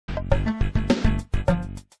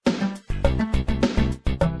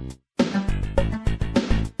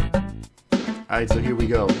Alright, so here we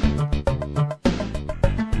go.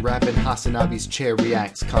 Rapping Hasanabi's chair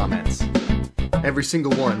reacts comments. Every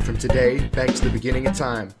single one from today back to the beginning of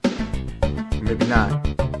time. Or maybe not.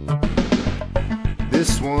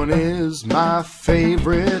 This one is my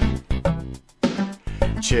favorite.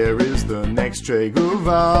 Chair is the next Che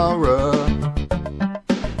Guevara.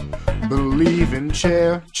 Believe in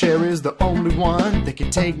chair. Chair is the only one that can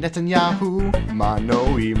take Netanyahu.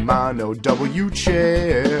 Mano y mano, W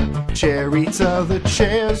chair. Chair eats other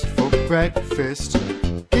chairs for breakfast.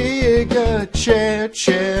 Giga chair.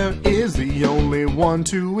 Chair is the only one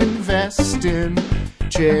to invest in.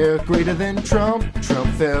 Chair greater than Trump.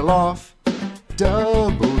 Trump fell off.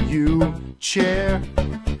 W chair.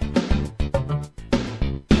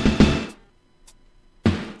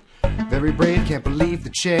 Very brave, can't believe the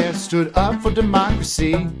chair stood up for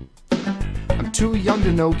democracy. I'm too young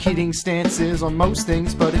to know Keating's stances on most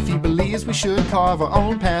things, but if he believes we should carve our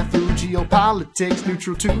own path through geopolitics,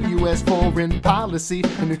 neutral to US foreign policy,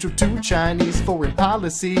 and neutral to Chinese foreign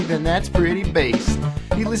policy, then that's pretty based.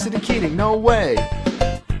 He listened to Keating, no way.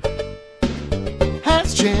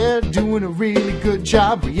 Chair doing a really good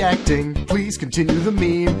job reacting. Please continue the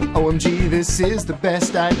meme. OMG, this is the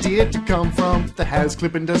best idea to come from the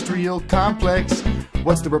Has-Clip Industrial Complex.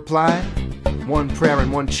 What's the reply? One prayer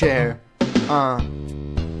and one chair.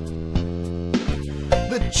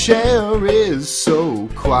 The chair is so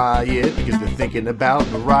quiet because they're thinking about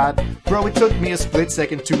the ride. Bro, it took me a split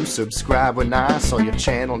second to subscribe when I saw your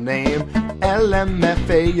channel name.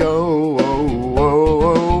 LMFAO.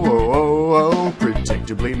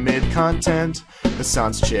 Predictably mid-content.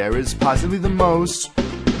 Hassan's chair is possibly the most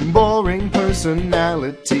boring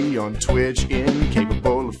personality on Twitch,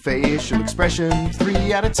 incapable of facial expression.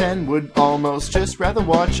 3 out of 10 would almost just rather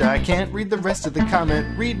watch. I can't read the rest of the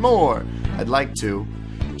comment. Read more. I'd like to.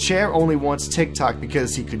 Chair only wants TikTok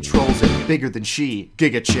because he controls it. Bigger than she.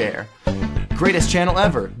 Giga Chair. Greatest channel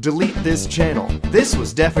ever. Delete this channel. This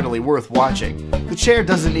was definitely worth watching. The chair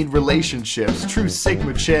doesn't need relationships. True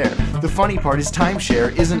Sigma chair. The funny part is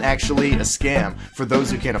timeshare isn't actually a scam for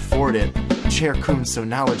those who can't afford it. Chair Coon's so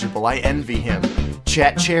knowledgeable, I envy him.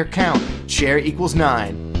 Chat chair count. Chair equals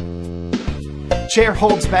 9. Chair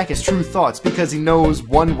holds back his true thoughts because he knows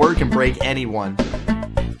one word can break anyone.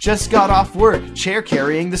 Just got off work. Chair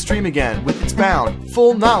carrying the stream again with its bound.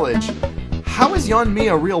 Full knowledge. How is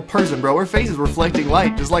Yeonmi a real person, bro? Her face is reflecting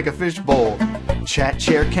light just like a fishbowl. Chat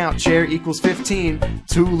chair count. Chair equals 15.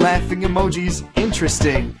 2 laughing emojis.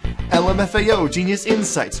 Interesting. LMFAO, genius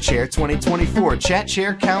insights. Chair 2024. Chat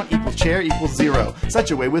chair count equals chair equals 0.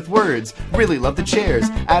 Such a way with words. Really love the chairs.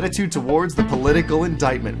 Attitude towards the political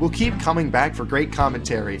indictment. We'll keep coming back for great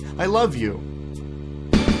commentary. I love you.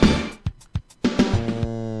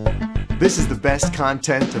 This is the best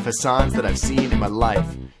content of Hassan's that I've seen in my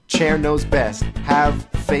life. Chair knows best. Have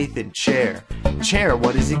faith in Chair. Chair,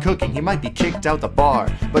 what is he cooking? He might be kicked out the bar,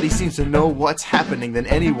 but he seems to know what's happening than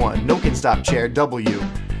anyone. No can stop Chair W.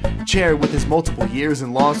 Chair, with his multiple years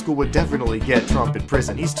in law school, would definitely get Trump in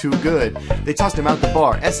prison. He's too good. They tossed him out the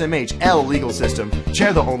bar. SMH, L legal system.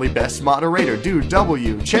 Chair, the only best moderator. Dude,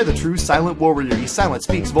 W. Chair, the true silent warrior. He's silent,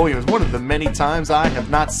 speaks volumes. One of the many times I have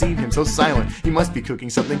not seen him so silent. He must be cooking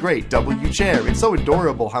something great. W. Chair. It's so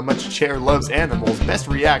adorable how much Chair loves animals. Best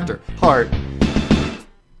reactor. Heart.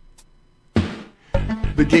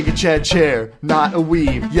 The Giga Chad Chair, not a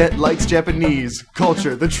weeb, yet likes Japanese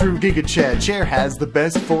culture. The true Giga Chad Chair has the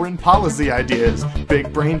best foreign policy ideas.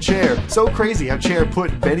 Big brain Chair, so crazy how Chair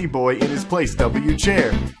put Benny Boy in his place. W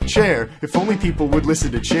Chair. Chair, if only people would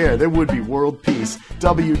listen to Chair, there would be world peace.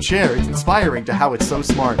 W Chair, it's inspiring to how it's so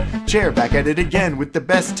smart. Chair, back at it again with the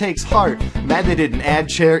best takes. Heart, mad they didn't add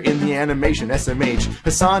Chair in the animation. SMH,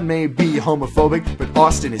 Hassan may be homophobic, but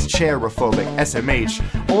Austin is chairophobic.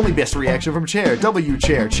 SMH, only best reaction from Chair. W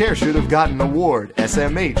Chair. Chair should have gotten an award.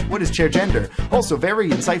 SMH. What is Chair gender? Also very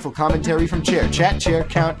insightful commentary from Chair. Chat chair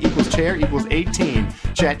count equals Chair equals 18.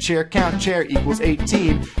 Chat chair count Chair equals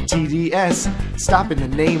 18. TDS. Stop in the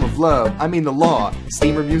name of love. I mean the law.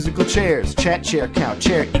 Steamer musical chairs. Chat chair count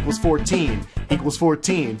Chair equals 14. Equals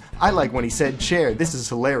 14. I like when he said Chair. This is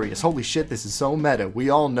hilarious. Holy shit, this is so meta. We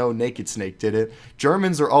all know Naked Snake did it.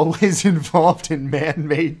 Germans are always involved in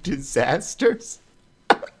man-made disasters.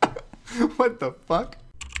 What the fuck?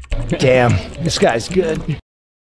 Damn, this guy's good.